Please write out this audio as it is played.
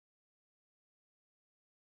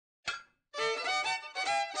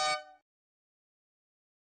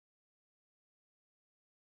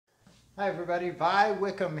Hi everybody,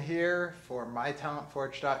 Wickam here for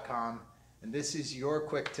mytalentforge.com, and this is your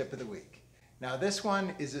quick tip of the week. Now this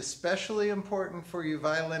one is especially important for you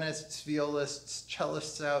violinists, violists,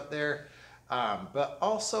 cellists out there, but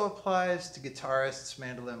also applies to guitarists,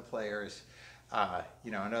 mandolin players,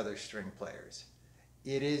 and other string players.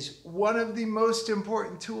 It is one of the most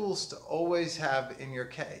important tools to always have in your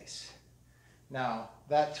case. Now,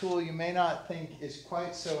 that tool you may not think is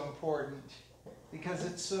quite so important because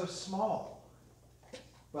it's so small,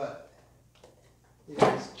 but it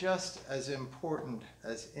is just as important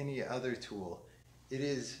as any other tool. It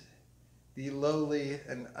is the lowly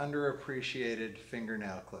and underappreciated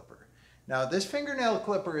fingernail clipper. Now, this fingernail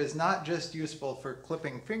clipper is not just useful for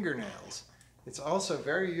clipping fingernails. It's also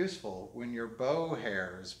very useful when your bow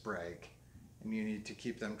hairs break and you need to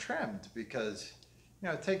keep them trimmed because,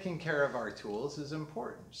 taking care of our tools is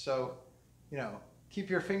important. So, keep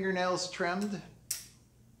your fingernails trimmed.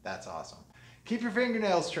 That's awesome. Keep your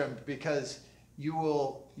fingernails trimmed because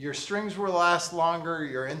your strings will last longer,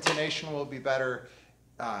 your intonation will be better.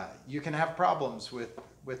 You can have problems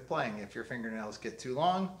with playing if your fingernails get too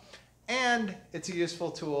long, and it's a useful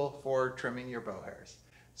tool for trimming your bow hairs.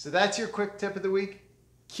 So that's your quick tip of the week.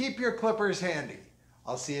 Keep your clippers handy.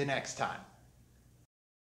 I'll see you next time.